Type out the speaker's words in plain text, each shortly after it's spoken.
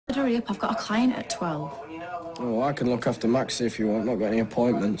Hurry up, I've got a client at 12. Oh, I can look after Maxie if you want. Not got any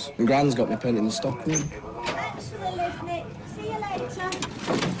appointments. And Gran's got me painting the stock room. Thanks for the lift, Nick. See you later.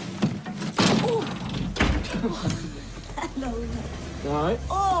 Hello. All right.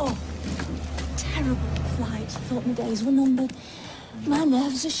 Oh, terrible flight. Thought my days were numbered. My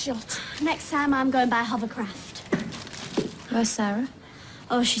nerves are shot. Next time I'm going by hovercraft. Where's Sarah?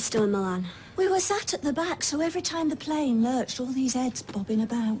 Oh, she's still in Milan. We were sat at the back, so every time the plane lurched, all these heads bobbing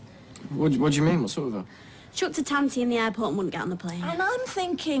about. What do you mean? What's up with her? She took to Tanti in the airport and wouldn't get on the plane. And I'm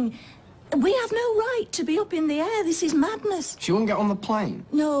thinking, we have no right to be up in the air. This is madness. She won't get on the plane?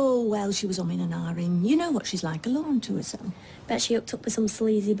 No, well, she was umming and ahhing. You know what she's like, alone to herself. Bet she hooked up with some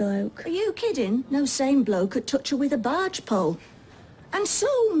sleazy bloke. Are you kidding? No sane bloke could touch her with a barge pole. And so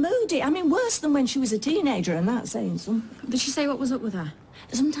moody. I mean, worse than when she was a teenager, and that's saying something. Did she say what was up with her?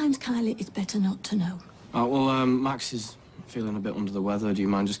 Sometimes, Kylie, it's better not to know. Oh, well, Max is feeling a bit under the weather. Do you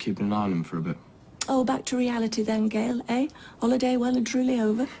mind just keeping an eye on him for a bit? Oh, back to reality then, Gail, eh? Holiday well and truly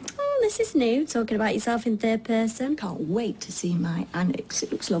over. Oh, this is new, talking about yourself in third person. Can't wait to see my annex.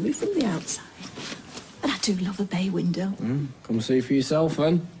 It looks lovely from the outside. But I do love a bay window. Come see for yourself,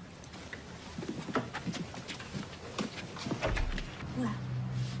 then. Well,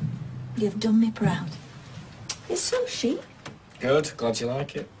 you've done me proud. It's so chic. Good. Glad you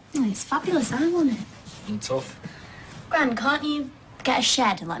like it. Oh, it's fabulous, I want it. And tough. Gran, can't you get a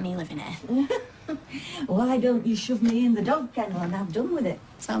shed and let me live in it? Why don't you shove me in the dog kennel and have done with it?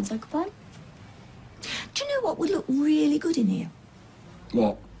 Sounds like a plan. Do you know what would look really good in here?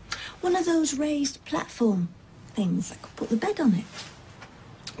 What? One of those raised platform things that could put the bed on it.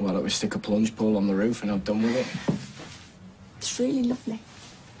 Why don't we stick a plunge pool on the roof and have done with it? It's really lovely.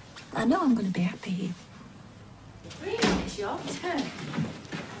 I know I'm going to be happy here. Really, it's your turn.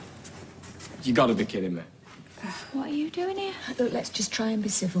 You gotta be kidding me. What are you doing here? Look, let's just try and be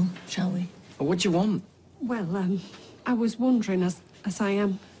civil, shall we? Well, what do you want? Well, I was wondering, as I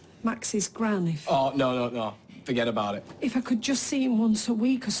am Max's gran, if... Oh, no. Forget about it. If I could just see him once a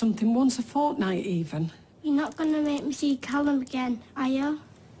week or something, once a fortnight even. You're not going to make me see Callum again, are you?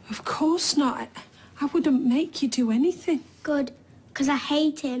 Of course not. I wouldn't make you do anything. Good, because I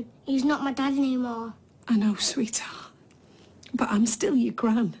hate him. He's not my dad anymore. I know, sweetheart. But I'm still your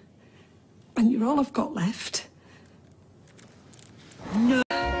gran. And you're all I've got left. No.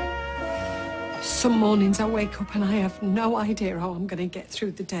 Some mornings I wake up and I have no idea how I'm going to get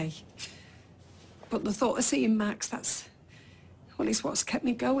through the day. But the thought of seeing Max, that's... well, it's what's kept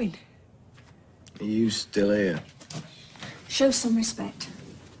me going. Are you still here? Show some respect.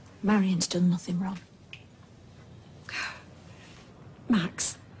 Marion's done nothing wrong.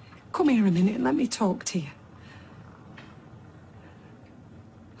 Max, come here a minute and let me talk to you.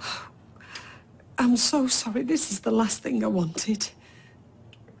 I'm so sorry. This is the last thing I wanted.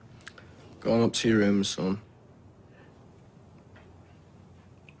 Go on up to your room, son.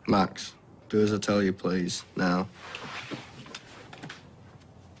 Max, do as I tell you, please, now.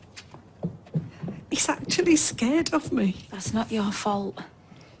 He's actually scared of me. That's not your fault.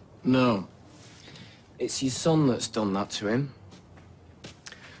 No. It's your son that's done that to him.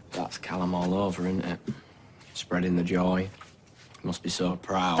 That's Callum all over, isn't it? Spreading the joy. He must be so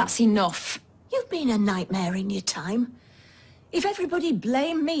proud. That's enough. You've been a nightmare in your time. If everybody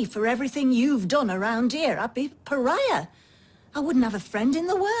blamed me for everything you've done around here, I'd be a pariah. I wouldn't have a friend in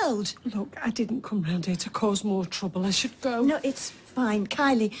the world. Look, I didn't come round here to cause more trouble. I should go. No, it's fine.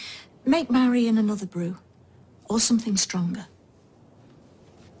 Kylie, make Marion another brew. Or something stronger.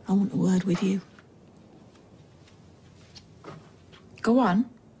 I want a word with you. Go on.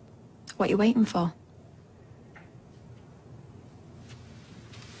 What are you waiting for?